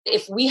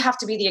If we have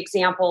to be the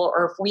example,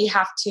 or if we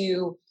have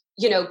to,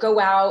 go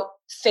out,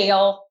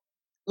 fail,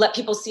 let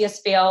people see us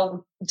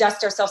fail,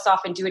 dust ourselves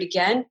off and do it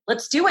again,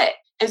 let's do it.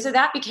 And so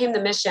that became the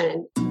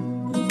mission.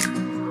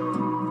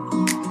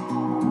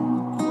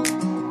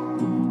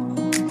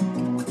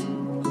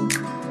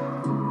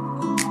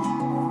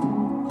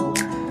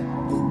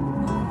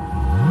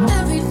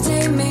 Every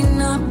day may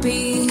not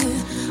be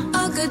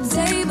a good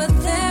day, but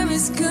there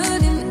is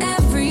good in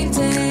every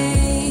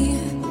day.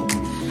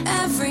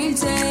 Every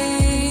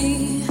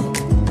day.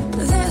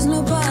 There's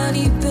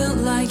nobody built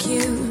like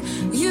you.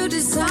 You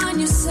design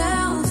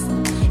yourself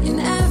in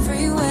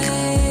every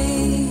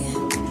way.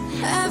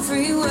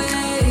 Every way.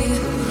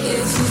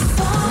 If you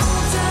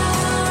fall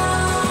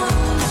down,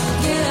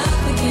 get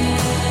up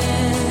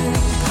again.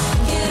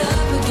 Get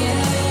up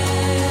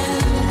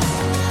again.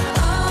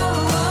 Oh,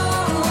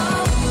 oh,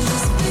 oh.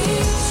 Just be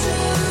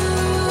true.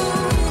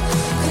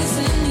 'Cause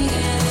in the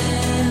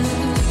end,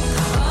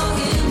 oh,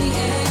 in the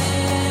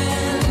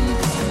end,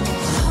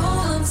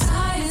 hold on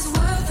tight, it's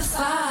worth the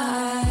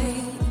fight.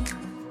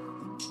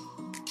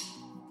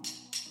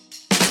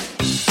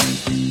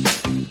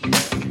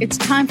 It's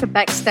time for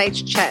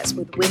Backstage Chats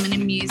with Women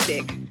in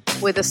Music,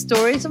 where the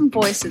stories and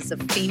voices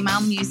of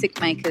female music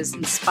makers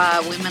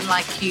inspire women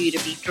like you to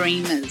be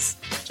dreamers,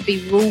 to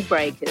be rule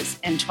breakers,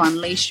 and to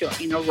unleash your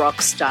inner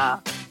rock star.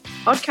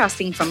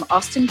 Podcasting from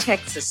Austin,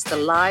 Texas, the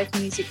live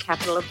music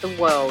capital of the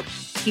world,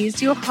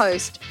 here's your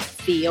host,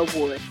 Thea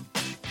Wood.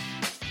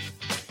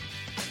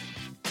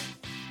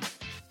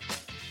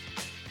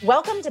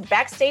 Welcome to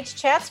Backstage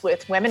Chats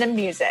with Women in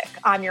Music.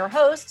 I'm your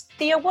host,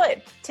 Thea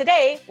Wood.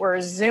 Today,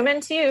 we're zooming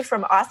to you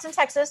from Austin,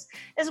 Texas,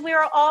 as we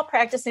are all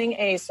practicing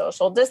a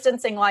social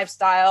distancing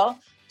lifestyle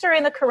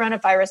during the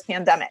coronavirus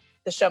pandemic.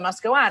 The show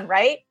must go on,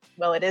 right?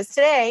 Well, it is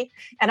today,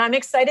 and I'm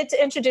excited to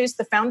introduce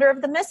the founder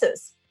of The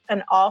Misses,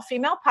 an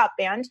all-female pop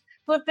band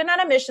who have been on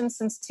a mission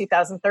since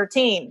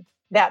 2013.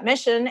 That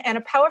mission and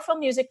a powerful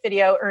music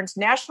video earned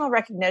national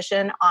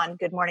recognition on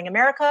Good Morning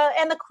America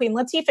and The Queen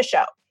Latifah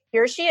Show.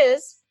 Here she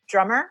is,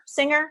 drummer,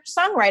 singer,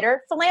 songwriter,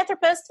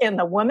 philanthropist, and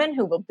the woman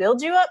who will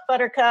build you up,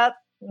 Buttercup.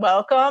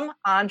 Welcome,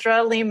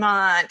 Andra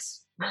Liemandt.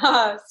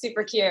 Oh,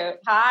 super cute.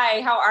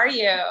 Hi, how are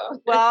you?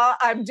 Well,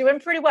 I'm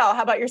doing pretty well.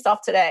 How about yourself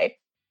today?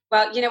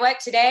 Well, you know what?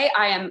 Today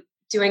I am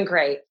doing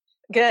great.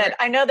 Good.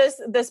 I know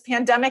this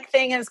pandemic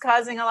thing is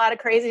causing a lot of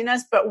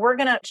craziness, but we're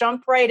going to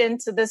jump right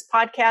into this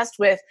podcast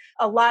with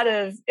a lot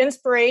of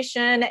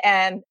inspiration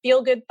and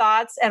feel-good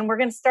thoughts, and we're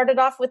going to start it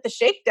off with the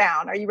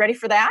shakedown. Are you ready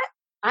for that?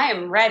 I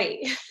am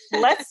ready.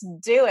 Let's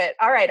do it.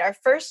 All right. Our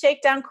first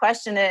shakedown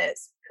question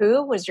is,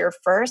 who was your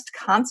first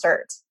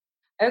concert?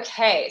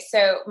 Okay.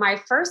 So my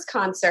first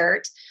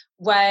concert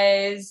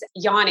was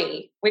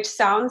Yanni, which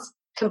sounds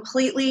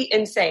completely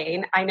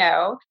insane. I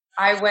know.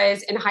 I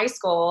was in high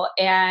school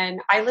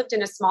and I lived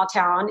in a small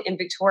town in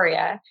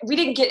Victoria. We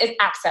didn't get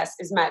access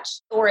as much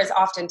or as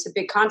often to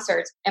big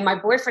concerts. And my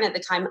boyfriend at the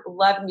time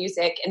loved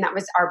music, and that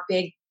was our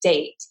big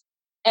date.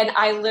 And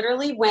I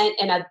literally went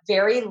in a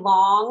very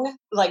long,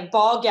 like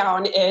ball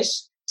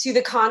gown-ish to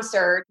the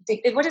concert.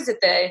 What is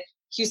it? The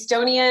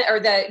Houstonia or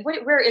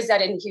where is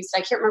that in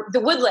Houston? I can't remember. The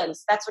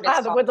Woodlands. That's what it's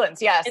called. The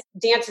Woodlands, yes.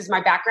 Dance is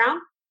my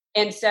background.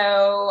 And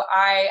so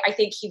I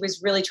think he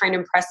was really trying to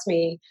impress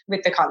me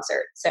with the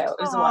concert. So it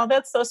was a lot.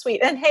 That's so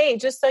sweet. And hey,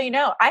 just so you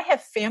know, I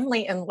have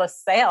family in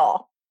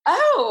LaSalle.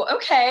 Oh,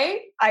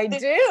 okay. I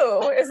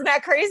do. Isn't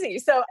that crazy?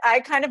 So I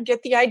kind of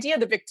get the idea,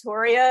 the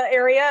Victoria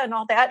area and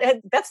all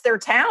that. That's their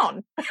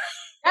town.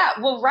 Yeah,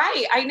 well,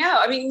 right. I know.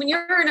 I mean, when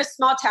you're in a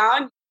small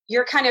town,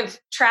 you're kind of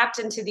trapped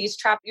into these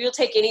You'll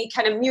take any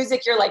kind of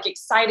music. You're like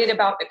excited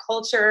about the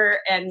culture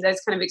and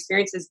those kind of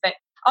experiences, but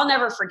I'll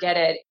never forget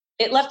it.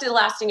 It left a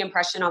lasting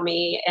impression on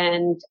me.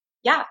 And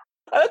yeah.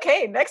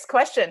 Okay. Next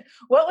question.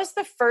 What was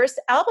the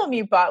first album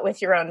you bought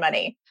with your own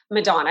money?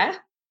 Madonna.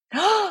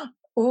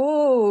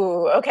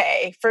 Ooh,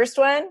 okay. First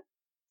one?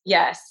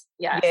 Yes.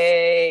 Yes.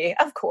 Yay.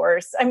 Of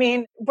course. I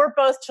mean, we're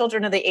both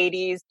children of the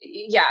 80s.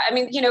 Yeah. I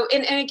mean,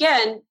 and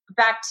again,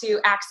 back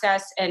to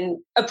access and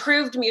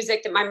approved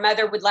music that my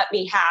mother would let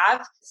me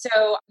have.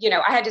 So,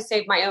 I had to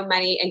save my own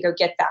money and go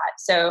get that.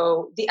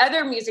 So the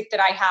other music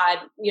that I had,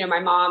 my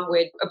mom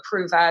would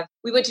approve of.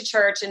 We went to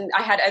church and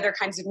I had other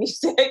kinds of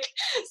music.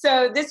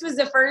 So this was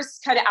the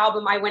first kind of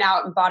album I went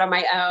out and bought on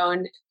my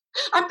own.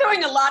 I'm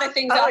throwing a lot of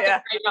things out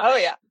there right now. Oh,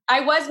 yeah. I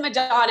was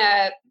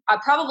Madonna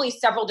probably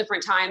several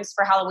different times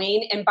for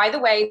Halloween. And by the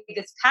way,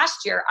 this past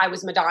year, I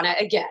was Madonna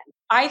again.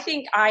 I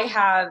think I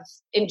have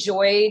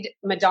enjoyed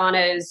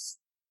Madonna's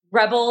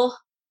rebel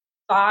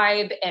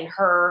vibe and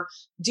her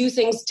do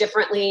things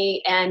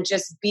differently and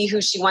just be who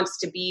she wants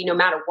to be no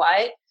matter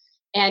what,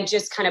 and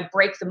just kind of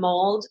break the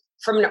mold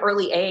from an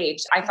early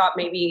age. I thought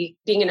maybe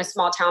being in a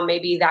small town,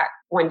 maybe that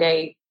one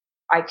day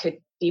I could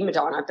be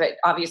Madonna, but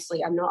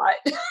obviously I'm not.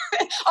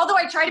 Although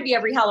I try to be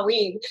every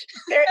Halloween.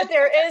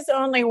 there is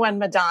only one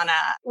Madonna.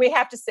 We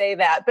have to say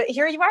that. But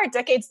here you are,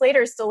 decades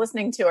later, still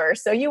listening to her.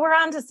 So you were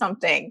onto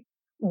something.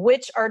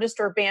 Which artist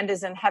or band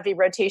is in heavy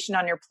rotation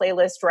on your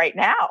playlist right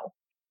now?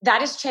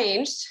 That has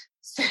changed.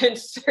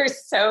 since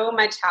there's so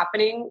much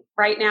happening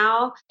right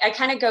now. I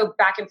kind of go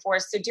back and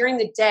forth. So during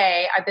the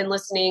day, I've been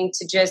listening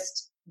to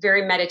just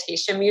very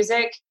meditation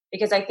music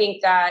because I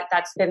think that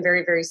that's been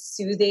very, very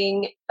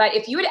soothing. But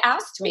if you had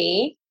asked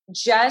me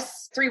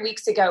just 3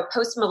 weeks ago,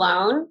 Post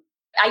Malone,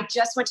 I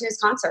just went to his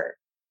concert.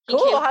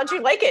 Cool. How'd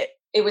you like it?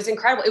 It was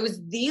incredible. It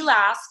was the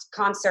last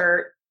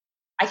concert.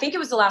 I think it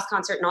was the last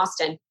concert in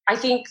Austin. I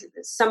think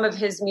some of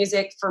his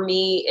music for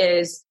me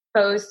is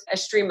both a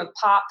stream of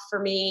pop for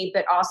me,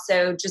 but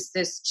also just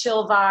this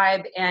chill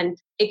vibe. And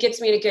it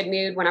gets me in a good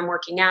mood when I'm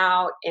working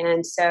out.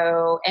 And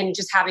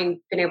just having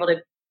been able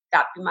to,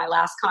 that be my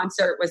last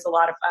concert was a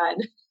lot of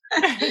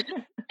fun.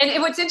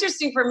 And what's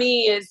interesting for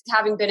me is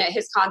having been at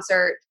his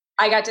concert,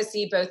 I got to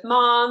see both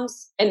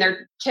moms and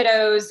their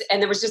kiddos.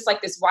 And there was just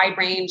like this wide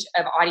range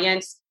of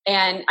audience.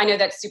 And I know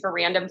that's super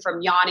random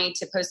from Yanni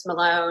to Post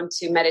Malone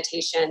to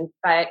meditation,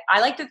 but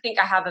I like to think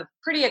I have a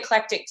pretty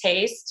eclectic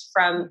taste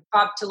from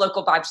pop to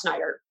local Bob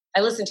Schneider.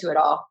 I listen to it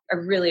all. I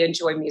really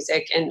enjoy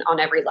music and on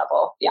every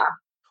level. Yeah.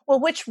 Well,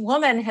 which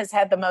woman has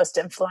had the most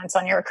influence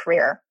on your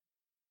career?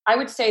 I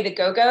would say the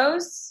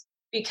Go-Go's,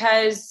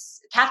 because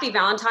Kathy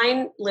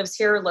Valentine lives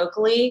here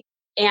locally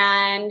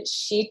and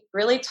she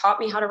really taught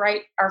me how to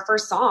write our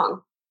first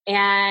song.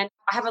 And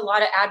I have a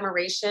lot of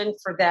admiration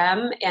for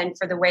them and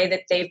for the way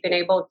that they've been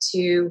able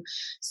to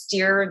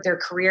steer their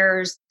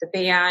careers, the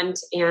band,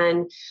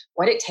 and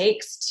what it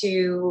takes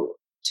to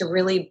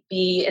really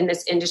be in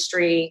this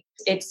industry.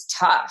 It's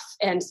tough,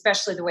 and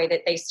especially the way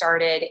that they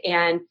started.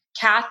 And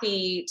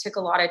Kathy took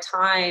a lot of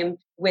time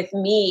with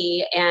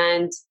me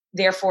and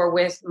therefore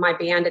with my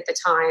band at the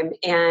time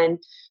and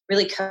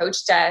really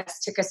coached us,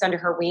 took us under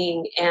her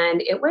wing.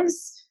 And it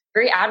was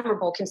very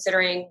admirable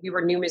considering we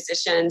were new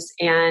musicians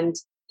and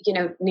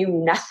knew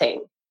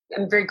nothing.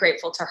 I'm very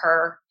grateful to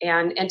her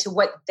and to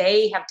what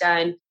they have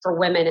done for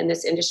women in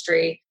this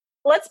industry.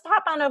 Let's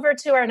pop on over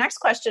to our next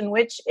question,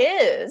 which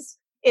is,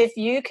 if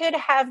you could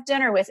have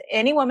dinner with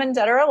any woman,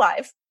 dead or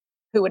alive,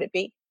 who would it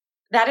be?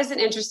 That is an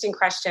interesting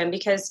question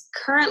because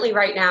currently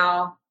right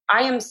now,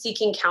 I am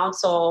seeking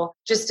counsel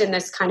just in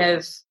this kind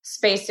of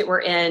space that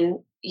we're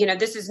in.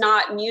 This is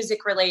not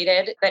music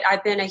related, but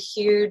I've been a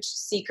huge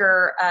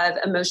seeker of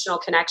emotional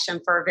connection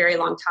for a very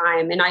long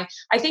time. And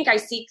I think I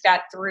seek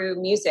that through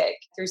music,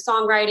 through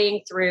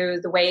songwriting,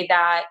 through the way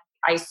that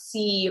I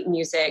see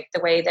music,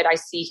 the way that I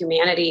see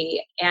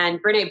humanity.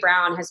 And Brené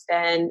Brown has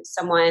been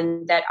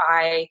someone that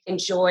I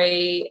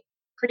enjoy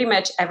pretty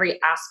much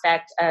every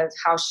aspect of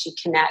how she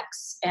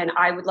connects. And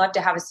I would love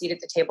to have a seat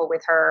at the table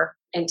with her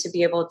and to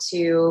be able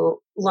to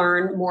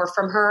learn more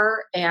from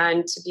her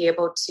and to be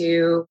able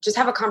to just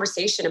have a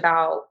conversation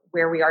about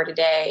where we are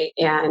today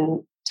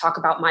and talk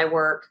about my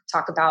work,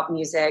 talk about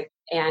music.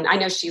 And I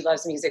know she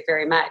loves music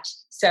very much.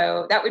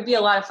 So that would be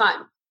a lot of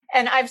fun.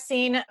 And I've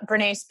seen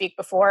Brené speak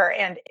before,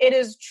 and it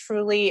is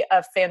truly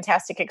a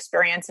fantastic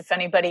experience. If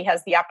anybody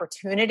has the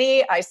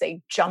opportunity, I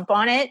say jump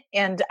on it.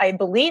 And I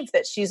believe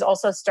that she's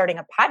also starting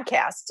a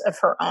podcast of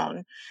her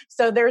own.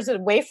 So there's a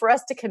way for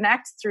us to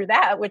connect through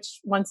that, which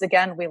once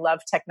again, we love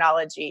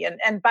technology.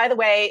 And by the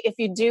way, if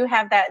you do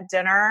have that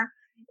dinner,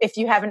 if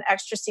you have an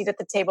extra seat at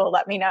the table,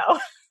 let me know.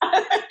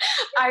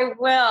 I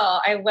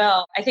will.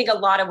 I think a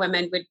lot of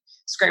women would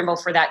scramble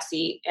for that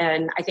seat.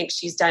 And I think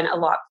she's done a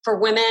lot for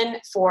women,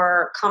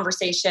 for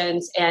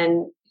conversations,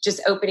 and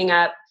just opening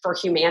up for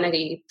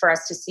humanity, for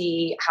us to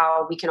see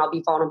how we can all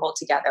be vulnerable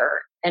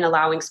together and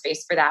allowing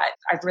space for that.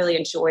 I've really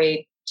enjoyed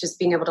just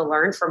being able to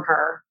learn from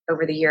her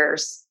over the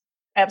years.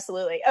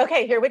 Absolutely.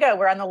 Okay, here we go.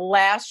 We're on the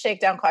last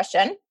shakedown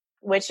question,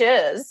 which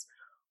is,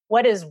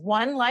 what is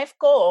one life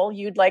goal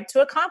you'd like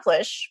to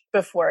accomplish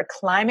before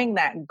climbing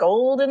that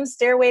golden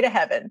stairway to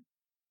heaven?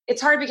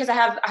 It's hard because I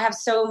have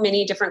so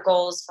many different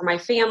goals for my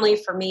family,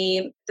 for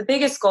me. The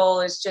biggest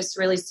goal is just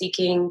really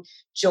seeking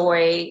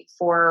joy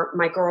for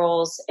my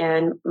girls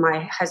and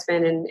my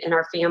husband and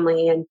our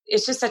family. And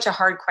it's just such a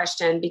hard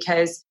question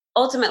because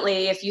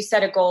ultimately, if you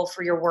set a goal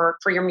for your work,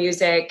 for your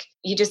music,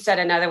 you just set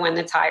another one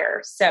that's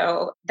higher.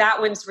 So that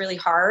one's really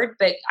hard.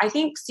 But I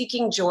think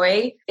seeking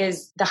joy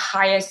is the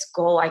highest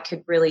goal I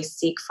could really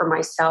seek for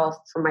myself,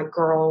 for my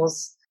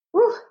girls.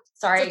 Whew,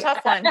 sorry. It's a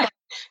tough one.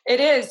 It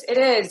is.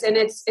 And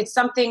it's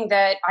something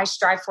that I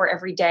strive for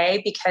every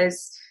day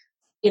because,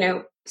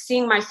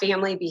 seeing my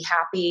family be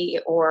happy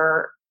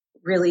or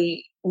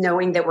really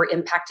knowing that we're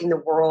impacting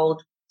the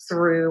world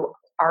through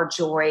our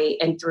joy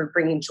and through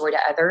bringing joy to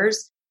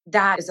others,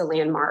 that is a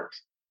landmark.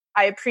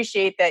 I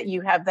appreciate that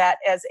you have that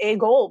as a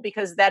goal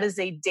because that is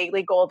a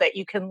daily goal that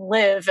you can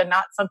live and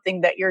not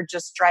something that you're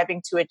just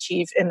striving to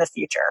achieve in the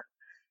future.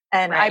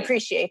 And right. I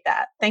appreciate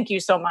that. Thank you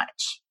so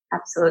much.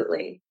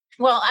 Absolutely.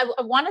 Well,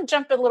 I want to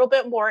jump a little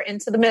bit more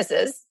into the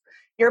Misses,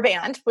 your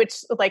band,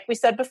 which, like we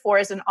said before,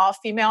 is an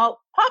all-female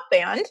pop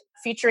band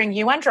featuring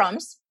you on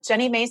drums,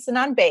 Jenny Mason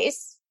on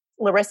bass,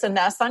 Larissa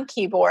Ness on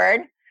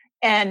keyboard,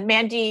 and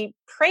Mandy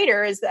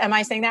Prater am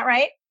I saying that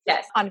right?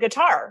 Yes. On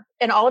guitar.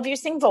 And all of you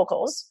sing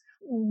vocals.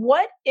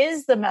 What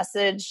is the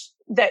message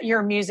that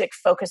your music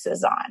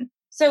focuses on?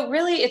 So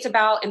really it's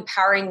about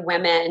empowering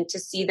women to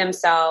see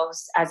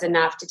themselves as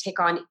enough to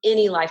take on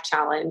any life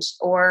challenge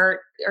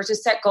or to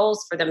set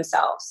goals for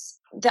themselves.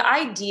 The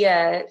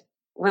idea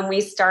when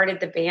we started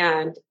the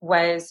band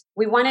was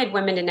we wanted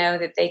women to know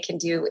that they can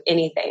do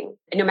anything,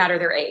 no matter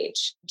their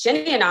age.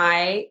 Jenny and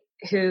I,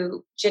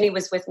 Jenny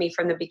was with me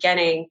from the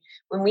beginning,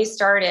 when we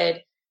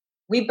started,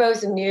 we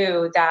both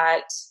knew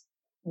that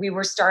we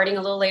were starting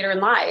a little later in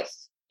life.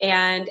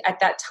 And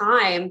at that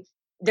time,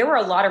 there were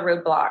a lot of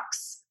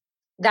roadblocks.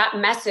 That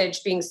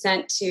message being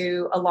sent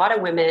to a lot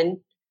of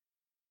women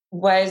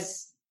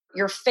was,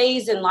 your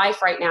phase in life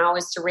right now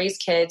is to raise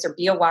kids or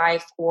be a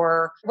wife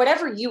or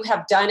whatever you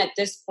have done at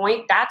this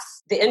point,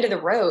 that's the end of the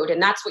road. And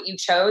that's what you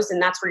chose.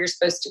 And that's where you're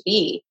supposed to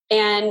be.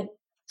 And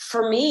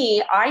for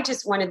me, I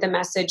just wanted the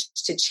message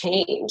to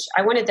change.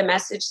 I wanted the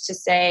message to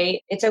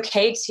say, it's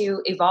okay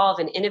to evolve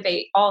and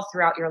innovate all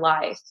throughout your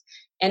life.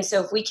 And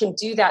so if we can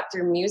do that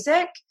through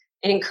music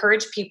and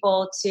encourage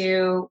people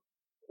to,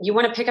 you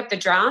want to pick up the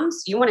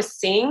drums, you want to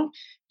sing,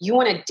 you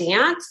want to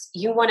dance,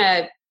 you want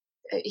to,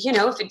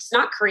 if it's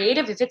not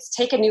creative, if it's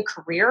take a new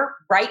career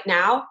right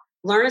now,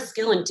 learn a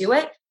skill and do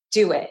it,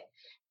 do it.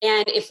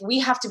 And if we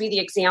have to be the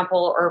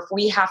example, or if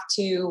we have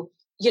to,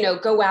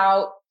 go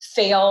out,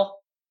 fail,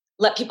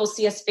 let people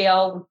see us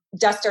fail,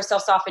 dust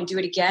ourselves off and do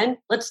it again,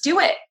 let's do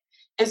it.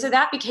 And so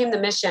that became the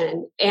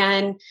mission.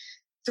 And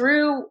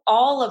through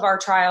all of our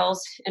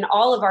trials and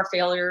all of our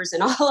failures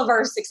and all of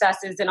our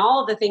successes and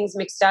all of the things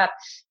mixed up,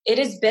 it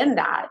has been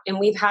that. And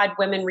we've had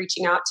women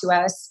reaching out to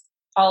us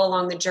all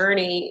along the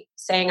journey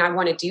saying, I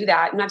want to do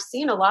that. And I've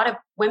seen a lot of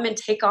women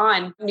take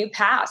on new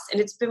paths,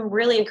 and it's been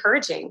really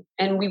encouraging.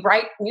 And we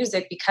write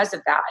music because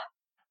of that.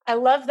 I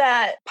love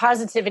that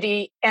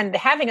positivity and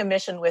having a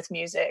mission with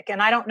music.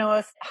 And I don't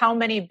know how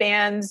many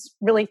bands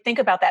really think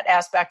about that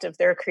aspect of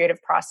their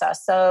creative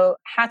process. So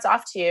hats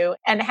off to you,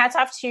 and hats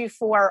off to you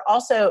for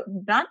also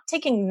not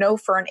taking no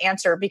for an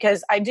answer,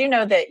 because I do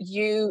know that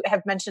you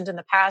have mentioned in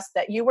the past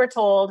that you were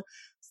told,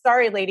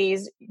 sorry,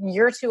 ladies,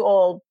 you're too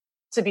old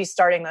to be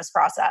starting this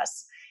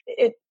process.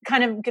 It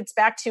kind of gets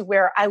back to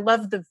where I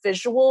love the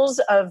visuals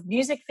of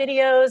music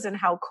videos and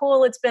how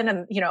cool it's been.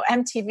 And,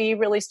 MTV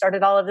really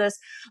started all of this.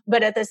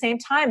 But at the same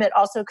time, it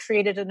also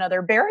created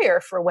another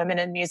barrier for women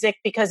in music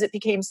because it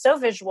became so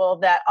visual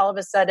that all of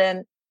a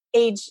sudden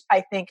age,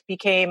 I think,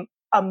 became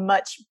a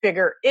much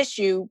bigger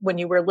issue when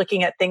you were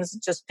looking at things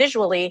just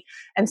visually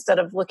instead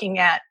of looking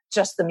at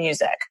just the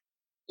music.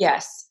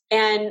 Yes.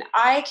 And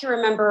I can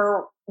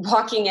remember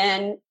walking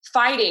in,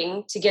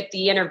 fighting to get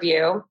the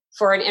interview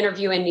for an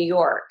interview in New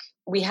York.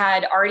 We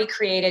had already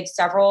created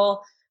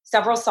several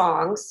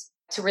songs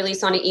to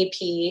release on an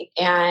EP.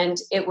 And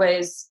it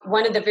was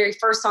one of the very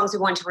first songs we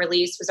wanted to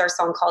release was our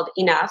song called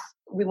Enough.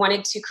 We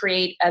wanted to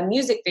create a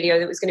music video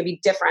that was going to be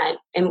different.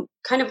 And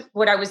kind of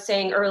what I was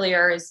saying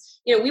earlier is,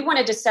 we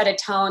wanted to set a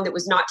tone that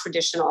was not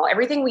traditional.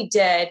 Everything we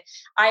did,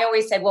 I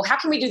always said, well, how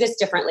can we do this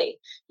differently?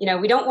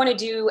 We don't want to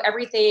do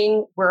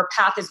everything where a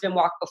path has been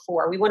walked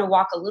before. We want to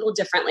walk a little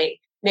differently,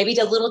 maybe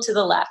a little to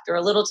the left or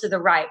a little to the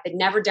right, but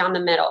never down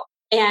the middle.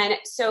 And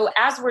so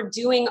as we're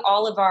doing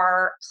all of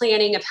our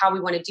planning of how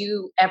we want to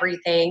do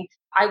everything,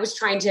 I was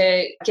trying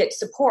to get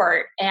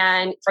support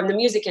and from the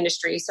music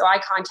industry. So I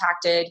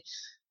contacted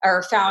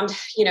or found,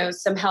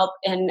 some help,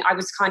 and I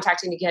was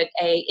contacting to get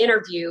a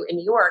interview in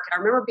New York. And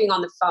I remember being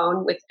on the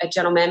phone with a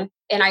gentleman,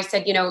 and I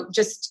said,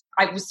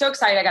 I was so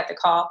excited I got the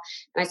call.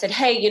 And I said,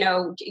 hey,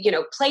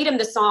 played him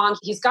the song.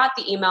 He's got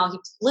the email. He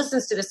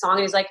listens to the song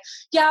and he's like,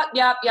 yep.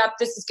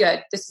 This is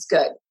good. This is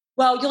good.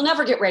 Well, you'll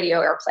never get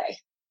radio airplay.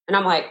 And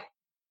I'm like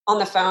on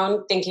the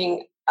phone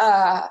thinking,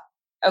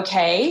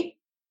 okay.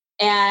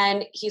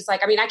 And he's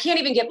like, I can't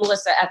even get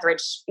Melissa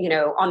Etheridge,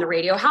 on the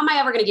radio. How am I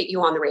ever going to get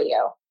you on the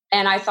radio?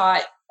 And I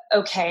thought,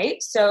 okay.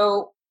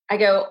 So I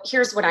go,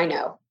 here's what I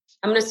know.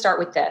 I'm going to start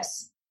with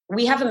this.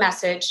 We have a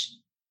message.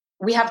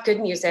 We have good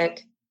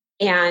music.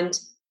 And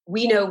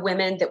we know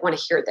women that want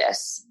to hear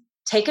this.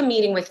 Take a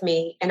meeting with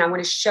me and I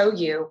want to show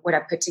you what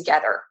I put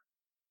together.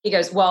 He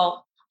goes,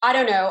 well, I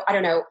don't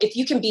know if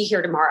you can be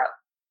here tomorrow.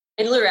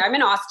 And literally I'm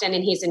in Austin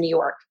and he's in New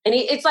York. And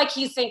it's like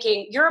he's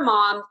thinking, you're a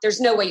mom. There's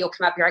no way you'll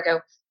come up here. I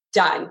go,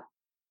 done.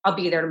 I'll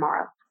be there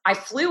tomorrow. I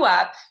flew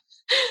up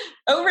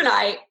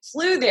overnight,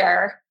 flew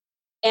there,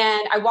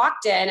 and I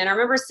walked in and I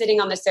remember sitting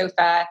on the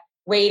sofa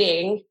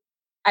waiting.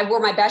 I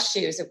wore my best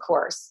shoes, of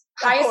course.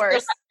 Highest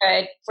heels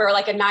I could for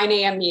like a 9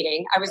 a.m.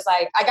 meeting. I was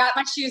like, I got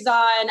my shoes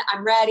on.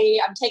 I'm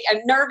ready. I'm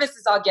nervous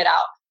as all get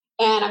out.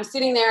 And I'm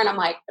sitting there and I'm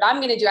like, what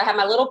I'm going to do, I have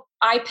my little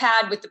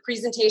iPad with the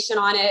presentation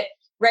on it,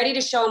 ready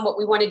to show him what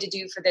we wanted to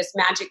do for this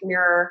Magic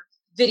Mirror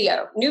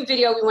video, new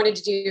video we wanted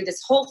to do,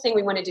 this whole thing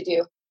we wanted to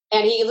do.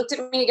 And he looked at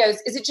me and he goes,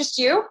 is it just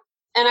you?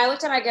 And I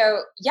looked at him, I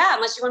go, yeah,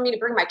 unless you want me to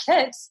bring my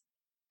kids.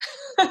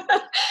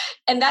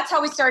 And that's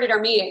how we started our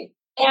meeting.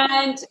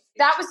 And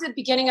that was the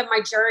beginning of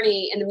my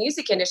journey in the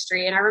music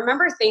industry. And I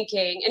remember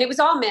thinking, and it was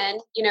all men,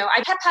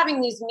 I kept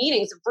having these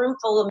meetings, a room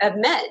full of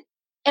men.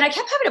 And I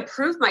kept having to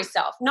prove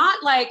myself,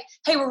 not like,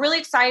 hey, we're really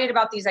excited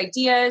about these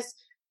ideas.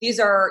 These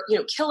are,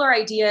 killer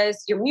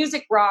ideas. Your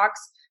music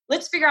rocks.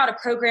 let's figure out a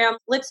program.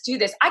 Let's do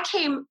this. I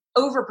came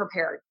over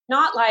prepared,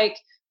 not like,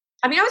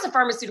 I was a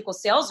pharmaceutical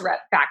sales rep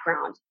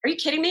background. Are you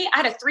kidding me? I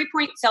had a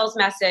 3-point sales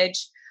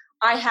message.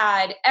 I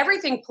had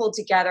everything pulled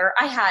together.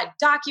 I had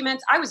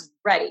documents. I was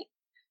ready.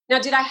 Now,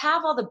 did I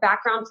have all the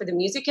background for the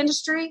music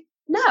industry?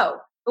 No.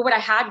 But what I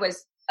had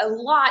was a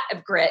lot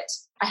of grit.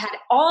 I had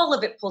all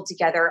of it pulled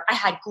together. I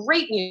had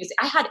great music.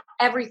 I had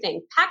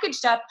everything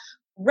packaged up,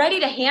 ready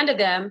to hand to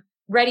them,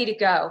 ready to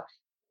go.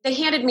 They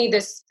handed me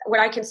this, what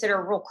I consider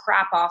a real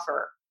crap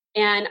offer.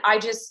 And I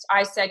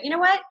said, you know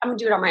what? I'm going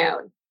to do it on my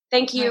own.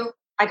 Thank you.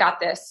 I got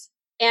this.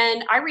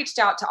 And I reached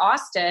out to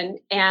Austin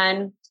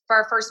and for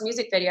our first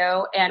music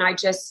video. And I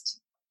just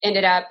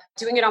ended up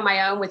doing it on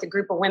my own with a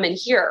group of women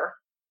here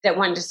that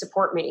wanted to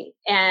support me.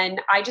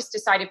 And I just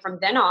decided from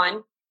then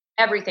on,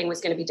 everything was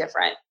going to be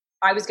different.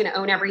 I was going to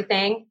own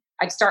everything.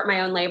 I'd start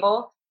my own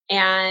label,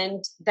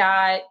 and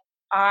that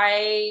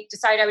I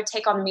decided I would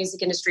take on the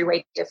music industry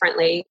way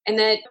differently, and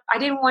that I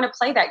didn't want to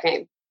play that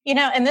game.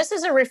 And this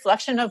is a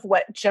reflection of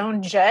what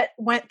Joan Jett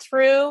went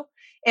through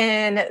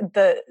in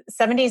the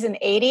 70s and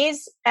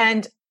 80s.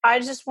 And I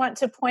just want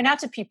to point out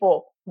to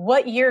people,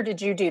 what year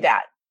did you do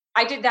that?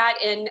 I did that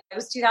it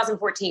was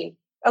 2014.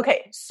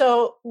 Okay.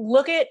 So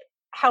look at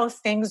how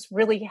things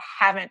really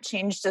haven't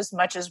changed as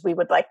much as we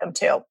would like them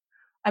to.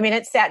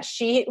 It's sad.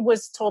 She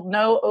was told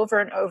no over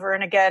and over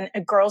and again.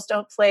 Girls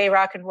don't play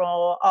rock and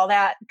roll, all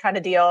that kind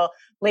of deal.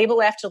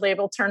 Label after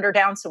label turned her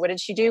down. So what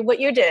did she do? What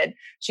you did.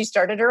 She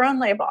started her own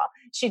label.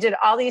 She did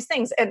all these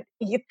things. And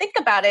you think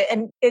about it,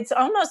 and it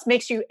almost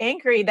makes you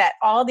angry that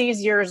all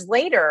these years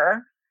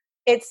later,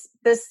 it's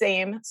the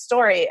same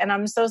story. And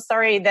I'm so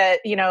sorry that,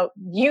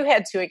 you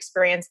had to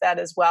experience that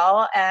as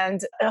well.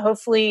 And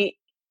hopefully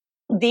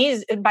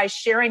by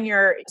sharing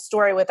your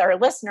story with our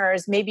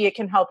listeners, maybe it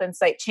can help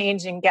incite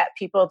change and get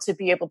people to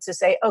be able to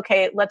say,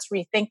 okay, let's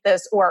rethink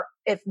this. Or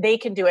if they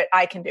can do it,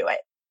 I can do it.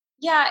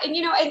 Yeah. And,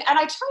 and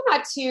I try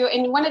not to,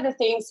 and one of the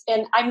things,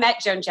 and I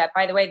met Joan Jett,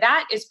 by the way,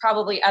 that is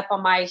probably up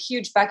on my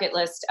huge bucket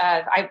list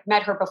I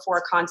met her before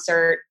a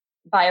concert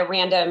by a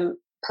random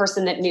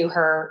person that knew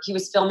her. He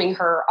was filming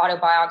her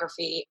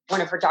autobiography, one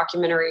of her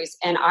documentaries.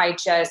 And I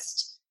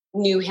just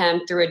knew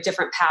him through a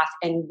different path.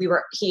 And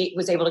he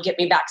was able to get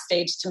me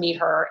backstage to meet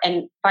her.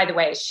 And by the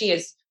way, she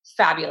is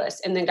fabulous.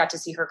 And then got to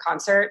see her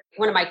concert.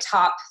 One of my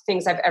top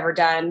things I've ever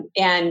done.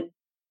 And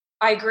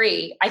I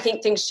agree. I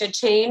think things should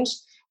change.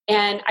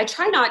 And I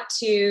try not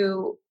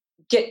to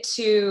get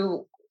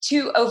too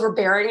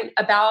overbearing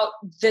about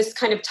this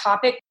kind of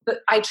topic, but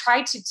I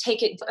try to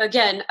take it,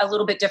 again, a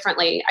little bit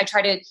differently. I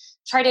try to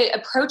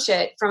approach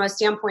it from a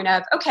standpoint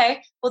of,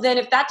 okay, well then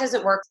if that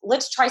doesn't work,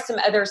 let's try some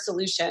other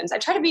solutions. I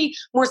try to be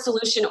more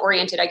solution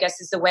oriented, I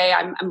guess is the way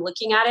I'm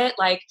looking at it.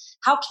 Like,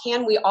 how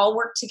can we all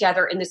work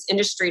together in this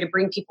industry to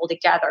bring people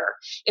together?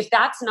 If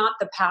that's not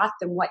the path,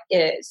 then what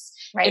is?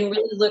 Right. And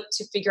really look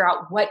to figure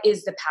out what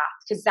is the path,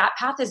 because that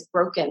path is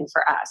broken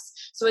for us.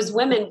 So as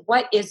women,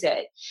 what is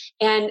it?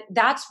 And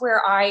that's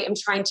where I am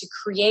trying to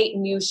create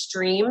new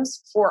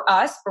streams for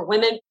us, for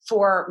women,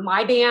 for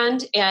my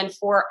band, and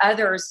for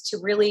others to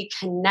really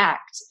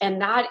connect.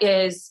 And that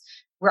is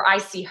where I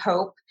see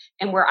hope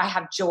and where I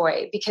have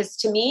joy, because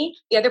to me,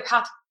 the other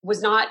path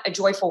was not a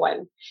joyful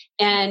one.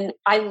 And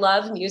I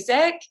love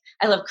music.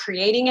 I love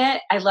creating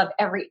it. I love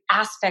every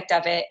aspect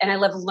of it. And I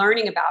love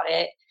learning about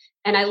it.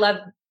 And I love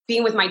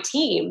being with my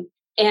team.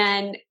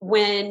 And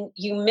when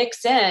you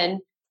mix in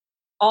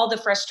all the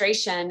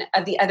frustration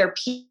of the other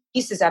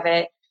pieces of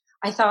it,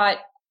 I thought,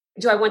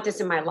 do I want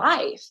this in my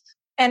life?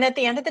 And at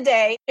the end of the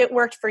day, it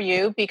worked for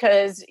you,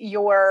 because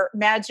your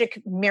Magic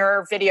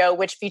Mirror video,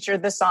 which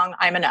featured the song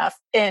I'm Enough,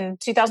 in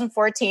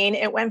 2014,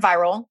 it went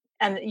viral.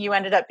 And you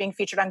ended up being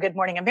featured on Good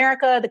Morning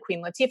America, The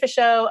Queen Latifah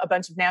Show, a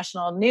bunch of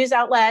national news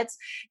outlets.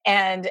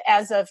 And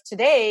as of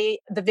today,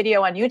 the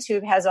video on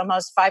YouTube has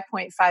almost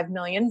 5.5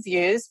 million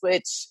views,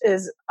 which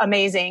is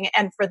amazing.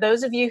 And for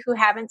those of you who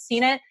haven't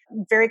seen it,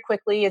 very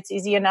quickly, it's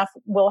easy enough.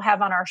 We'll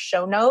have on our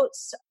show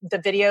notes the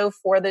video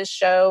for this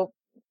show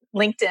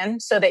LinkedIn,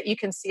 so that you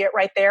can see it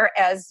right there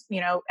as,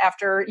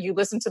 after you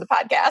listen to the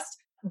podcast.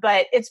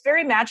 But it's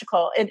very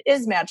magical. It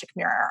is Magic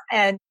Mirror.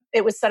 And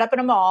it was set up in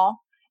a mall.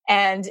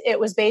 And it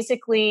was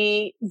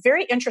basically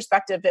very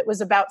introspective. It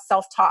was about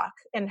self-talk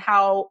and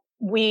how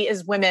we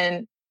as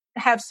women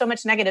have so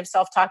much negative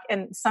self-talk.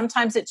 And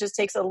sometimes it just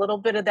takes a little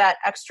bit of that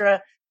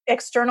extra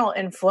external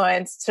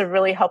influence to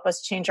really help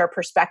us change our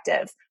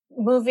perspective.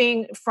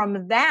 Moving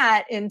from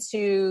that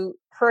into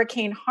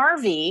Hurricane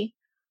Harvey,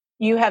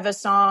 you have a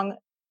song,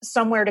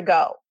 Somewhere to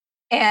Go.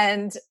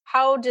 And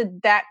how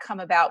did that come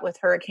about with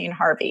Hurricane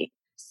Harvey?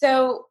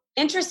 So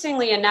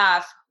interestingly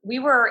enough, we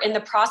were in the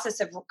process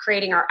of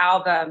creating our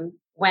album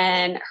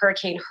when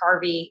Hurricane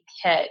Harvey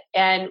hit.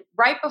 And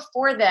right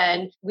before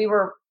then, we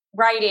were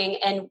writing,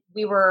 and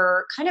we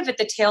were kind of at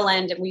the tail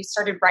end, and we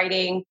started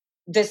writing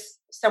this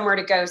Somewhere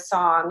to Go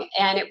song.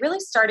 And it really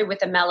started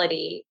with a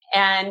melody.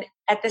 And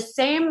at the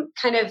same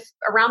kind of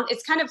around,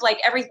 it's kind of like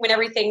when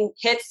everything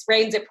hits,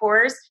 rains, it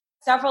pours.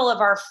 Several of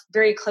our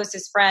very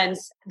closest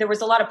friends, there was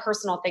a lot of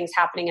personal things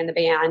happening in the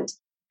band.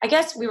 I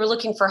guess we were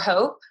looking for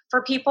hope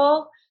for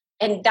people.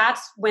 And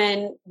that's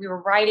when we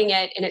were writing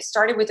it. And it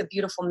started with a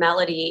beautiful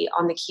melody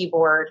on the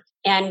keyboard.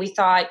 And we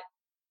thought,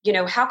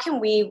 how can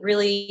we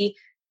really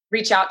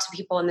reach out to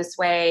people in this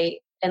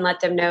way and let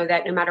them know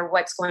that no matter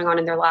what's going on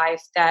in their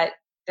life, that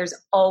there's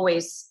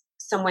always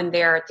someone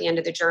there at the end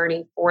of the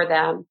journey for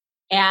them.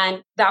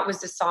 And that was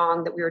the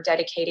song that we were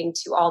dedicating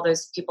to all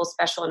those people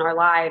special in our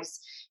lives.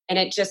 And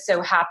it just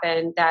so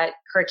happened that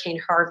Hurricane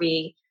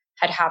Harvey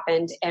had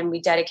happened, and we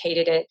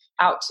dedicated it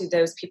out to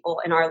those people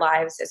in our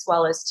lives, as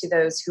well as to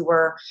those who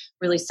were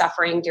really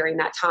suffering during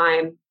that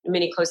time,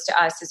 many close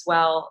to us as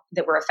well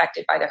that were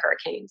affected by the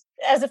hurricanes.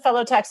 As a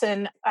fellow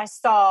Texan, I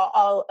saw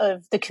all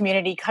of the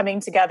community coming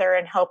together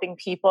and helping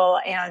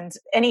people, and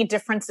any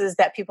differences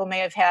that people may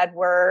have had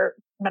were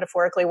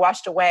metaphorically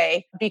washed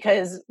away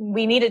because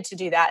we needed to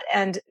do that.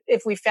 And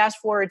if we fast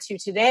forward to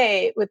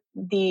today with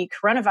the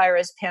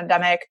coronavirus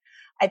pandemic,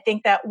 I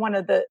think that one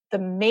of the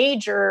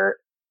major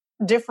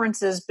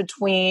differences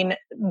between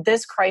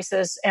this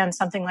crisis and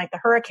something like the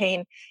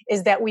hurricane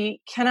is that we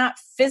cannot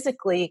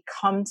physically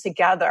come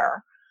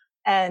together,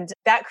 and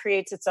that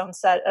creates its own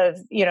set of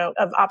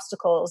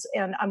obstacles.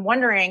 And I'm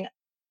wondering,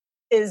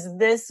 is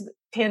this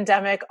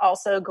pandemic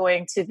also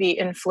going to be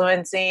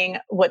influencing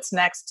what's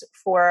next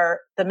for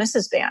the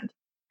Mrs. Band?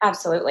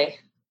 Absolutely.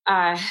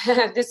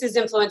 This is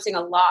influencing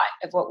a lot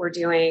of what we're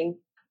doing.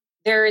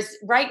 There's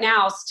right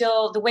now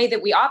still the way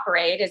that we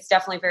operate is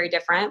definitely very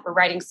different. We're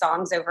writing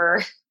songs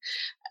over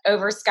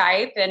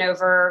Skype and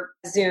over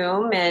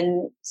Zoom.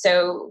 And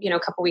so, a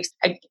couple weeks,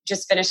 I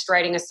just finished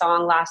writing a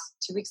song last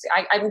 2 weeks.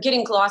 I'm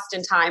getting lost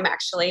in time,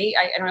 actually.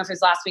 I don't know if it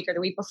was last week or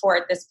the week before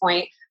at this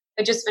point.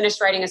 I just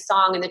finished writing a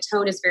song and the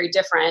tone is very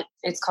different.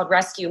 It's called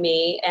Rescue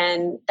Me.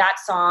 And that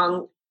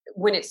song,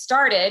 when it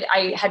started,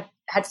 I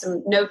had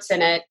some notes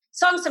in it.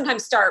 Songs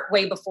sometimes start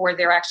way before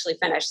they're actually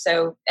finished.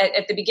 So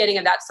at the beginning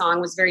of that song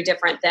was very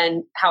different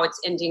than how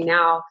it's ending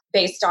now,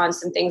 based on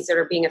some things that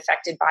are being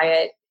affected by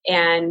it.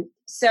 And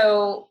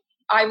so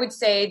I would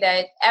say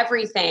that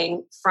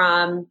everything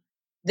from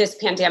this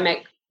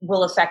pandemic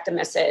will affect the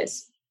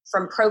misses.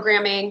 From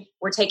programming,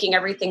 we're taking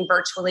everything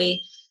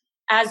virtually.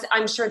 As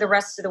I'm sure the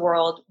rest of the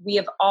world, we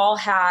have all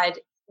had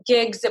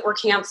gigs that were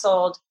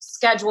canceled,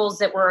 schedules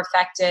that were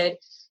affected.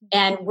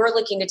 And we're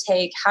looking to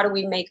take, how do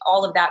we make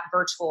all of that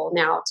virtual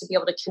now to be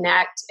able to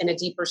connect in a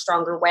deeper,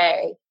 stronger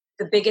way?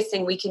 The biggest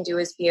thing we can do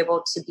is be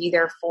able to be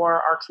there for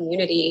our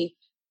community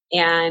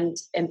and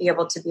be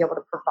able to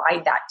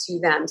provide that to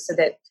them so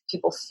that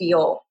people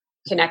feel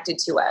connected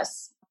to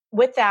us.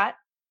 With that,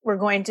 we're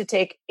going to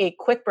take a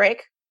quick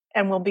break,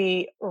 and we'll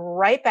be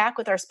right back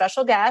with our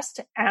special guest,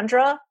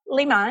 Andra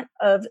Liemandt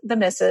of The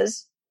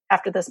Misses,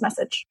 after this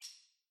message.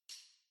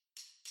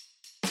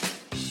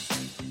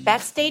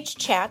 Backstage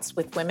Chats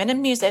with Women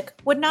in Music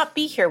would not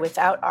be here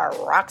without our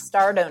rock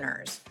star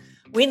donors.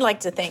 We'd like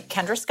to thank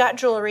Kendra Scott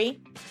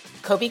Jewelry,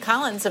 Kobe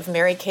Collins of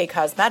Mary Kay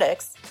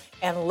Cosmetics,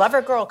 and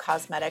Lover Girl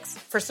Cosmetics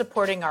for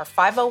supporting our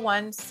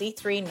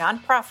 501c3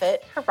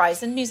 nonprofit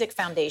Horizon Music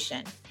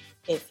Foundation.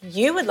 If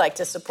you would like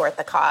to support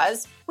the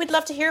cause, we'd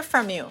love to hear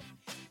from you.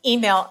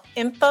 Email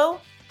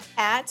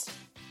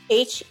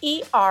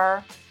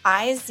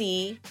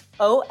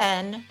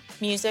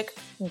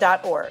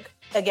info@herizonmusic.org.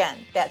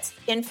 Again, that's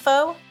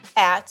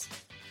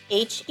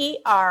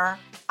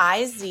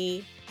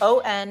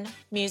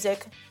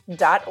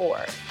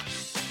info@herizonmusic.org.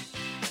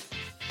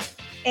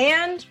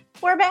 And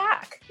we're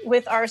back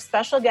with our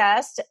special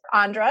guest,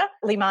 Andra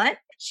Liemandt.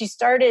 She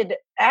started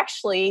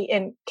actually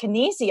in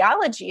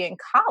kinesiology in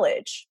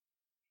college.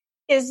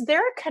 Is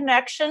there a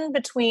connection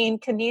between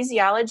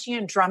kinesiology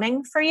and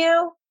drumming for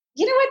you?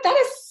 You know what? That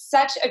is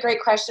such a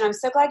great question. I'm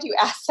so glad you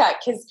asked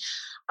that, because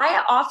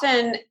I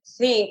often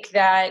think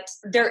that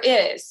there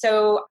is.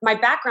 So my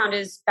background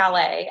is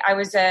ballet. I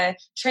was a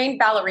trained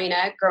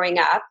ballerina growing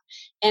up,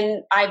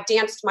 and I've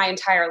danced my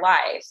entire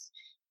life.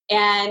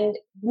 And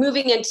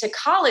moving into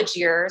college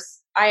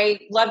years, I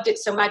loved it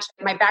so much.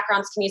 My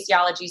background's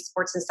kinesiology,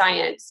 sports and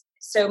science.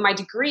 So my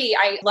degree,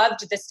 I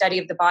loved the study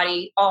of the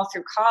body all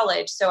through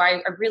college. So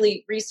I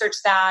really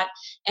researched that.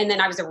 And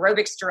then I was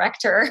aerobics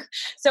director.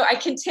 So I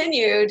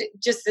continued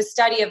just the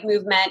study of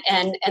movement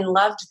and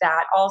loved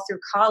that all through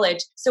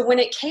college. So when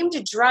it came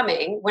to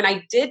drumming, when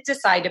I did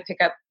decide to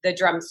pick up the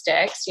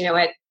drumsticks,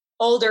 at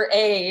older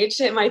age,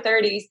 in my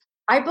 30s,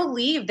 I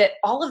believe that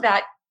all of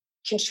that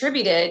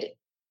contributed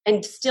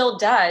and still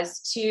does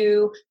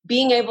to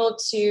being able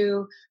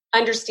to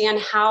understand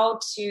how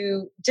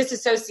to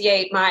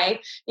disassociate my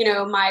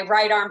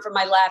right arm from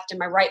my left and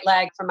my right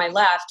leg from my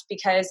left,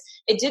 because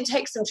it did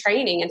take some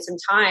training and some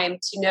time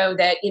to know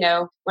that,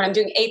 when I'm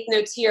doing eighth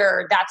notes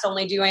here, that's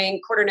only doing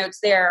quarter notes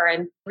there,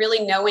 and really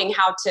knowing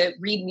how to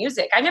read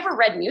music. I never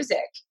read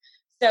music.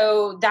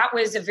 So that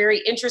was a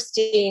very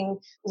interesting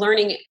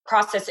learning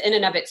process in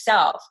and of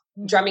itself,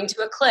 drumming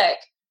to a click,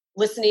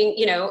 listening,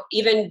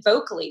 even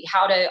vocally,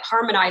 how to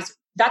harmonize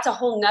that's a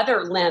whole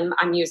nother limb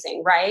I'm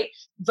using, right?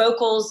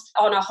 Vocals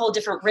on a whole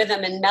different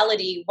rhythm and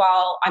melody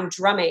while I'm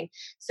drumming.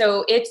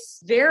 So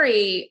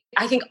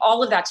I think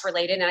all of that's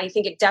related. And I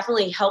think it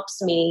definitely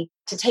helps me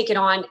to take it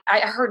on. I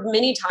heard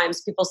many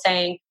times people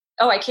saying,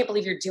 oh, I can't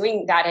believe you're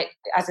doing that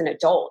as an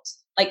adult.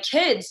 Like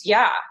kids,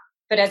 yeah.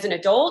 But as an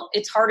adult,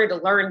 it's harder to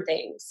learn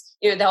things.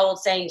 The old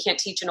saying, you can't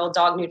teach an old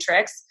dog new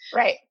tricks.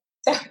 Right.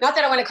 So, not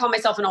that I want to call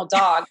myself an old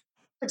dog.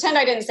 Pretend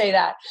I didn't say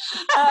that.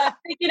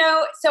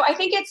 So I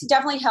think it's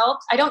definitely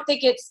helped. I don't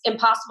think it's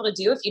impossible to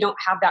do if you don't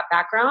have that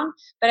background,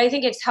 but I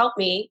think it's helped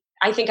me.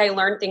 I think I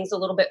learn things a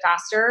little bit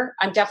faster.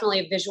 I'm definitely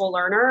a visual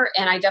learner.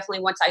 And I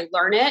definitely, once I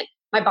learn it,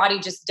 my body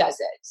just does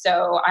it.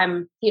 So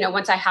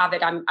once I have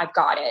it, I've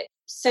got it.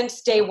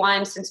 Since day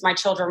one, since my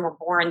children were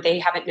born, they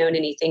haven't known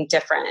anything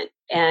different.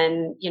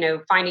 And,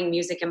 finding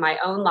music in my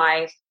own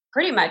life,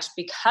 pretty much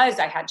because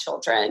I had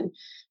children,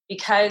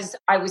 because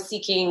I was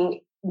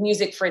seeking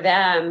music for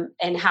them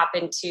and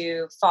happened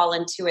to fall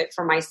into it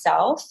for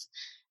myself,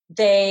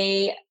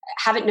 they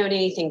haven't known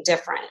anything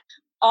different.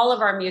 All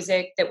of our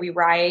music that we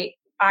write,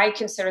 I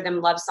consider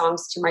them love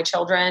songs to my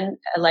children,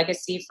 a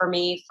legacy for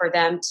me, for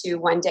them to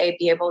one day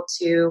be able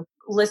to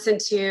listen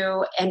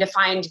to and to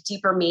find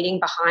deeper meaning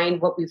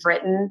behind what we've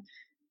written.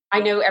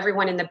 I know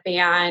everyone in the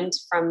band,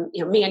 from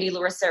Mandy,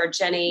 Larissa, or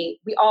Jenny,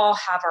 we all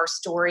have our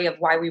story of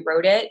why we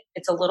wrote it.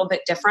 It's a little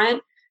bit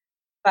different,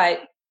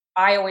 but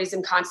I always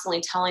am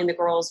constantly telling the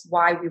girls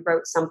why we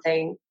wrote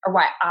something or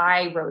why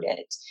I wrote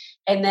it.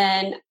 And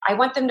then I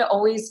want them to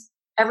always,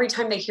 every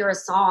time they hear a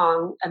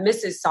song, a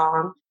Mrs.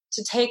 song,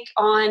 to take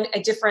on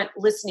a different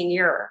listening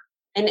ear.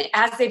 And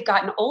as they've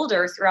gotten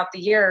older throughout the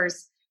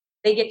years,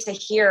 they get to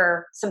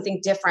hear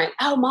something different.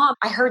 Oh, Mom,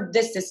 I heard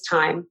this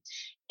time.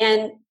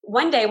 And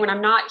one day when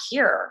I'm not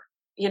here,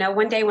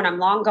 one day when I'm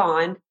long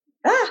gone,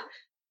 that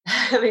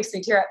makes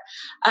me tear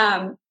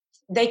up.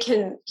 They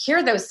can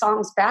hear those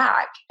songs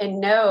back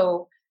and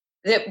know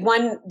that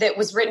one that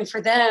was written for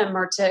them,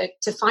 or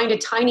to find a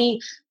tiny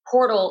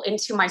portal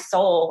into my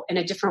soul in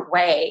a different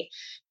way,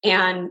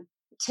 and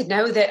to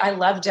know that I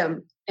loved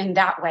them in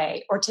that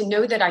way, or to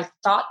know that I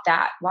thought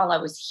that while I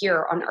was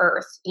here on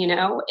earth,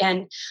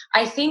 and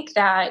I think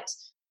that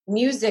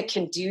music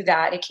can do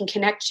that. It can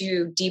connect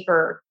you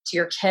deeper to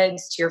your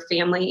kids, to your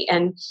family.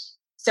 And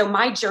so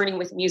my journey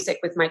with music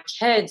with my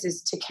kids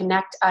is to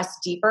connect us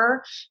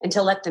deeper and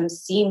to let them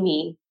see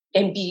me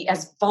and be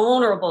as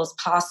vulnerable as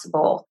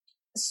possible.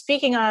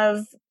 Speaking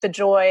of the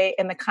joy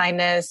and the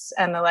kindness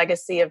and the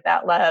legacy of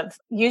that love,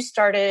 you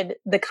started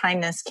the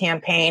Kindness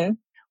Campaign,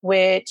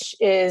 which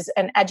is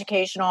an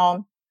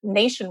educational,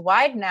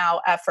 nationwide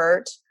now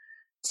effort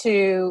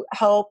to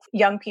help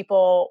young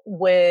people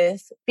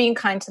with being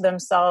kind to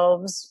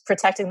themselves,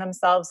 protecting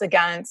themselves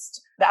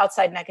against the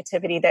outside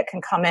negativity that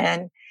can come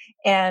in.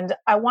 And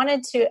I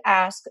wanted to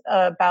ask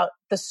about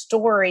the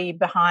story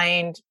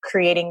behind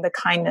creating the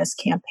Kindness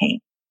Campaign.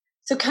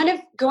 So kind of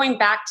going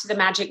back to the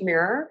magic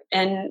mirror,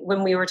 and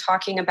when we were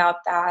talking about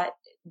that,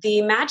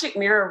 the magic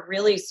mirror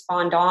really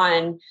spawned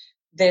on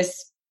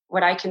this,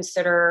 what I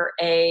consider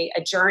a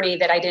journey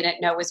that I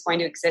didn't know was going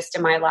to exist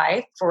in my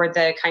life for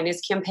the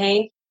Kindness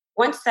Campaign.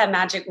 Once that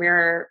magic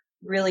mirror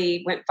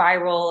really went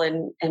viral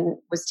and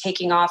was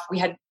taking off, we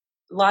had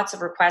lots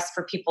of requests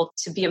for people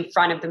to be in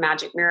front of the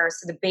magic mirror.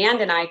 So the band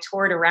and I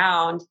toured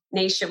around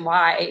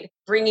nationwide,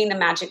 bringing the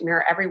magic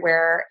mirror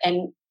everywhere.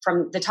 And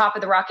from the top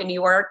of the Rock in New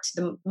York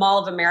to the Mall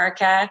of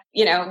America,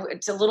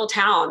 to little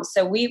towns.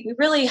 So we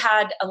really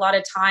had a lot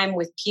of time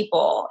with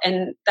people.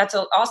 And that's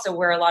also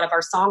where a lot of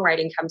our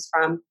songwriting comes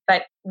from.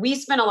 But we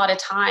spent a lot of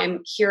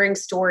time hearing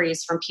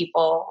stories from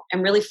people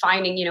and really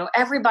finding,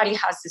 everybody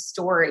has this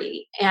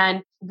story,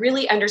 and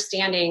really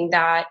understanding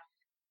that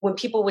when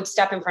people would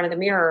step in front of the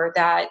mirror,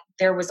 that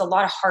there was a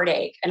lot of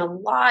heartache and a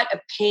lot of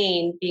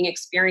pain being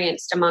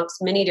experienced amongst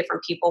many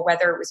different people,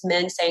 whether it was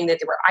men saying that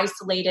they were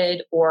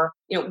isolated, or,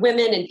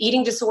 women and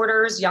eating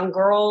disorders, young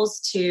girls,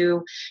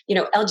 to,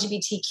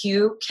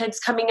 LGBTQ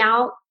kids coming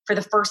out for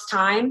the first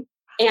time.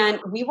 And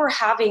we were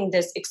having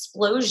this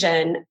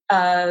explosion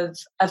of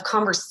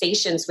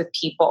conversations with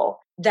people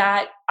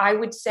that I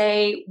would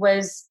say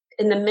was,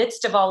 in the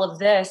midst of all of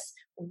this,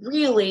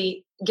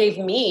 really gave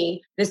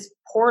me this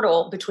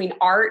portal between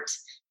art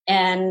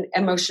and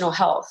emotional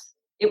health.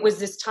 It was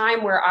this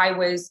time where I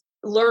was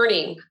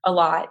learning a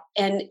lot.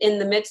 And in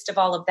the midst of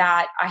all of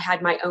that, I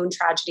had my own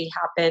tragedy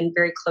happen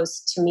very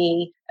close to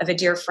me, of a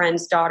dear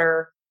friend's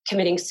daughter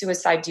committing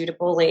suicide due to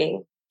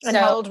bullying. And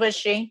how old was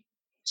she?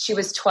 She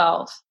was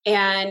 12.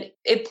 And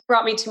it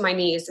brought me to my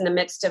knees in the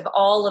midst of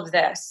all of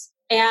this.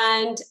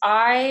 And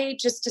I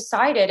just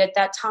decided at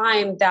that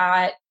time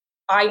that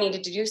I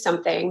needed to do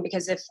something,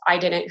 because if I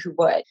didn't, who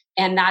would?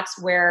 And that's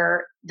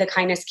where the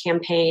Kindness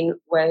Campaign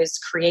was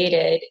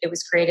created. It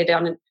was created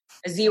on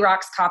a Xerox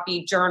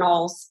copy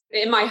journals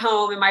in my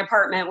home, in my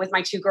apartment with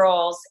my two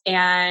girls.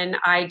 And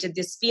I did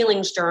this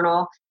feelings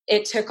journal.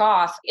 It took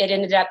off. It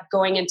ended up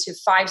going into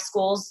 5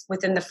 schools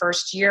within the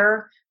first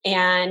year.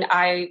 And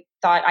I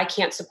thought, I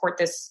can't support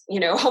this,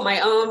 on my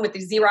own with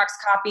these Xerox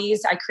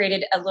copies. I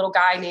created a little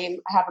guy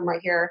named, I have him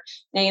right here,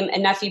 named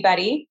Enoughy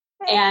Buddy.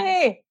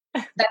 Hey.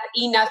 And that's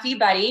Enuffy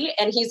Buddy,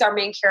 and he's our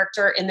main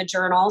character in the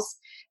journals.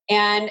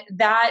 And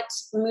that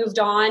moved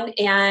on.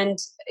 And,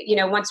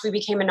 once we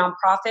became a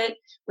nonprofit,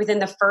 within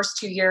the first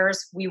 2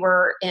 years, we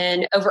were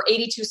in over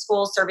 82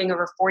 schools serving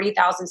over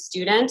 40,000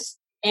 students.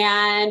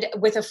 And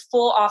with a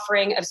full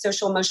offering of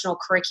social emotional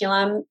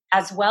curriculum,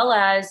 as well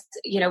as,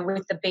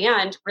 with the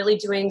band, really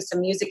doing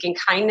some music and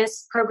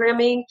kindness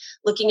programming,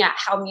 looking at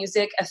how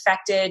music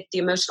affected the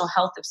emotional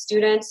health of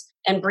students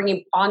and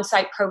bringing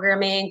on-site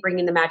programming,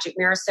 bringing the magic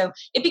mirror. So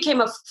it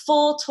became a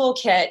full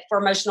toolkit for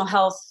emotional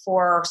health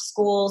for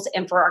schools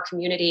and for our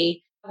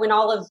community. When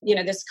all of,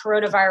 this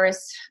coronavirus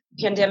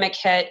pandemic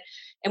hit,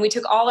 and we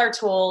took all our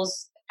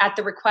tools at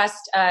the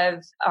request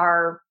of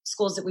our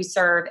schools that we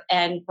serve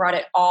and brought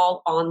it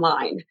all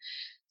online.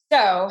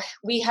 So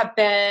we have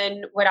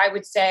been, what I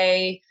would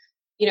say,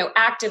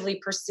 actively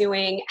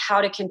pursuing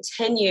how to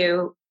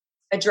continue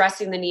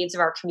addressing the needs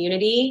of our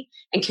community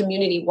and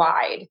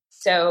community-wide.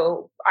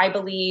 So I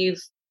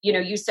believe,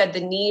 you said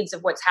the needs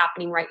of what's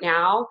happening right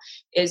now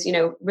is,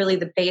 really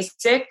the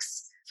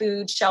basics,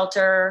 food,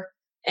 shelter,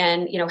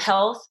 and,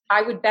 health.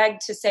 I would beg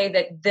to say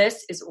that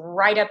this is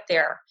right up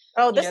there.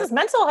 Oh, this is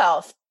mental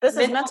health. This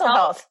is mental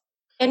health.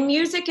 And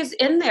music is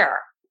in there.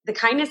 The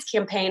kindness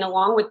campaign,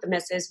 along with the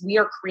misses, we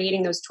are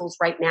creating those tools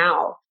right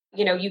now.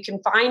 You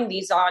can find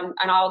these on,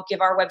 and I'll give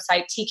our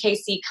website,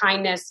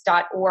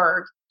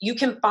 tkckindness.org. You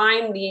can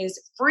find these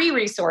free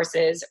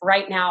resources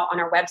right now on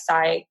our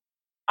website.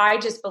 I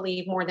just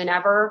believe more than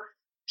ever,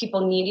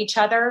 people need each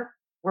other.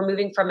 We're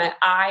moving from an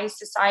I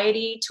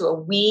society to a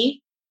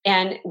we,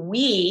 and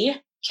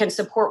we can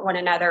support one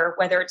another,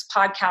 whether it's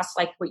podcasts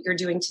like what you're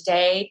doing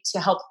today to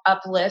help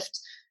uplift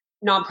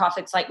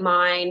nonprofits like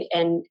mine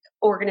and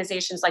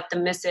organizations like the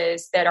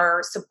Misses that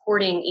are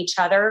supporting each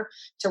other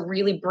to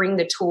really bring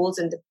the tools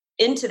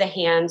into the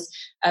hands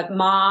of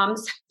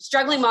moms,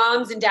 struggling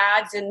moms and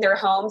dads in their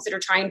homes that are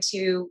trying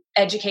to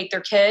educate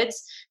their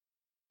kids,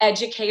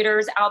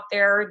 educators out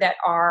there that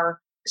are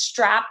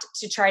strapped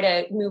to try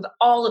to move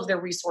all of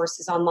their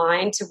resources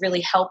online to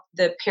really help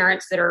the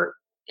parents that are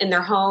in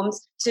their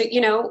homes,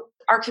 to,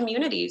 our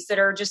communities that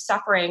are just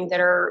suffering,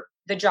 that are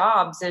the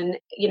jobs and,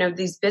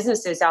 these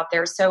businesses out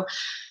there. So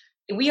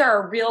we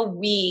are a real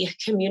we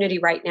community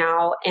right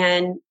now.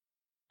 And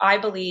I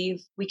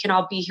believe we can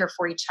all be here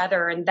for each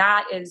other. And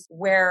that is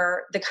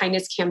where the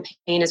kindness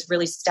campaign is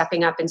really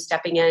stepping up and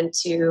stepping in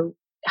to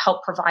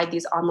help provide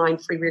these online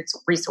free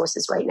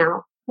resources right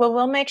now. Well,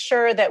 we'll make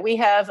sure that we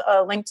have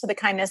a link to the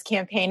kindness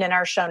campaign in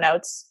our show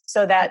notes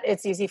so that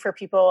it's easy for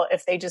people.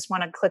 If they just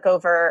want to click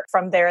over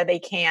from there, they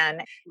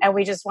can. And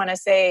we just want to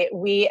say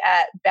we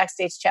at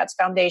Backstage Chats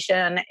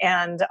Foundation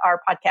and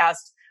our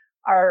podcast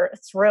are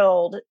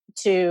thrilled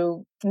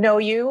to know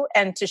you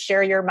and to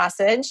share your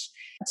message,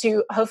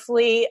 to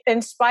hopefully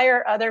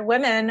inspire other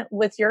women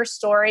with your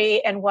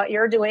story and what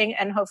you're doing.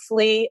 And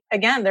hopefully,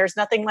 again, there's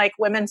nothing like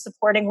women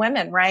supporting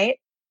women, right?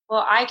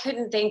 Well, I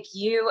couldn't thank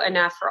you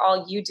enough for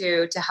all you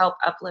do to help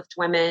uplift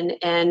women.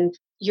 And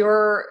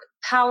your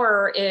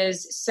power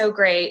is so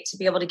great to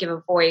be able to give a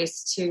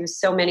voice to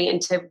so many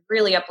and to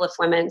really uplift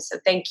women. So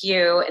thank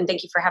you. And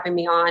thank you for having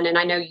me on. And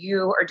I know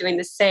you are doing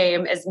the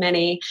same as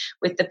many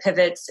with the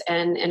pivots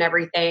and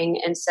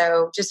everything. And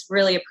so just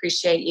really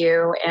appreciate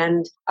you.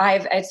 And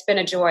it's been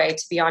a joy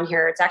to be on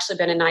here. It's actually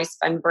been a nice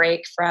fun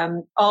break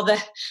from all the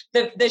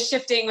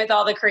shifting with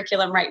all the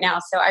curriculum right now.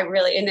 So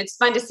and it's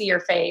fun to see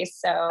your face.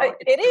 So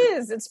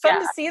it's fun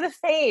to see the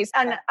face.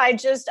 And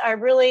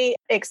I'm really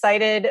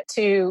excited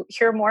to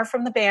hear more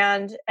from the band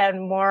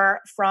and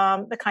more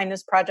from the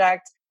Kindness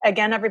Project.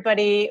 Again,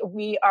 everybody,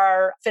 we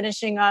are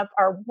finishing up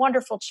our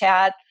wonderful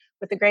chat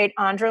with the great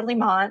Andra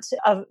Liemandt,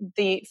 of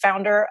the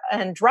founder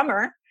and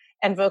drummer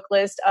and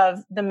vocalist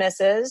of the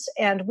Misses.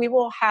 And we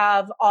will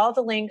have all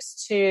the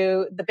links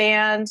to the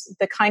band,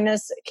 the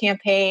Kindness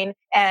campaign,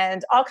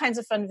 and all kinds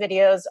of fun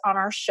videos on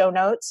our show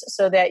notes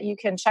so that you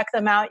can check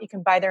them out. You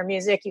can buy their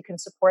music. You can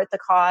support the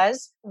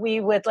cause. We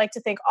would like to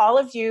thank all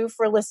of you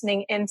for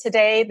listening in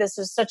today. This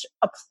is such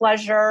a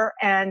pleasure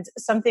and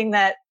something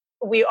that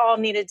we all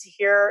needed to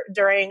hear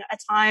during a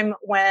time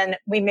when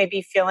we may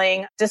be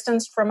feeling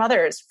distanced from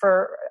others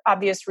for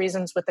obvious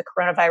reasons with the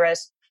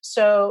coronavirus.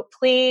 So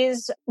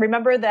please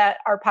remember that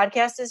our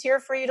podcast is here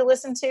for you to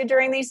listen to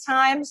during these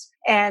times.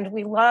 And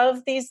we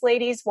love these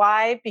ladies.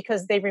 Why?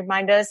 Because they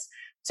remind us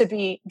to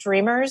be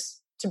dreamers,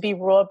 to be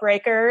rule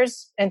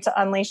breakers, and to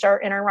unleash our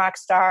inner rock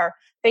star.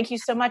 Thank you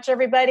so much,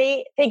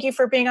 everybody. Thank you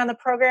for being on the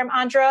program,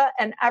 Andra,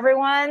 and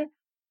everyone.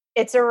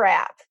 It's a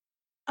wrap.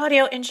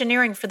 Audio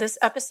engineering for this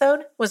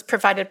episode was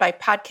provided by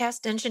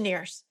Podcast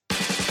Engineers.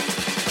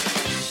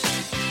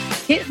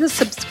 Hit the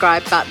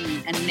subscribe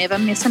button and never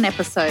miss an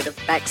episode of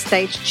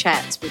Backstage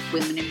Chats with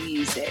Women in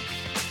Music.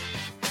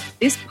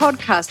 This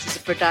podcast is a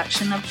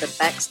production of the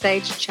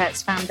Backstage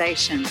Chats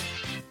Foundation,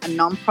 a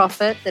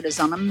non-profit that is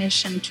on a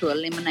mission to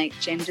eliminate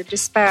gender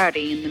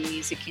disparity in the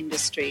music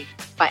industry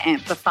by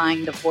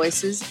amplifying the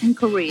voices and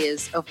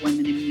careers of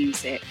women in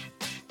music.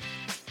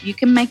 You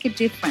can make a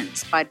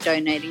difference by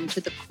donating to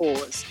the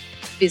cause.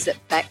 Visit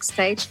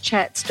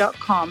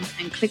backstagechats.com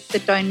and click the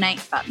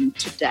donate button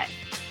today.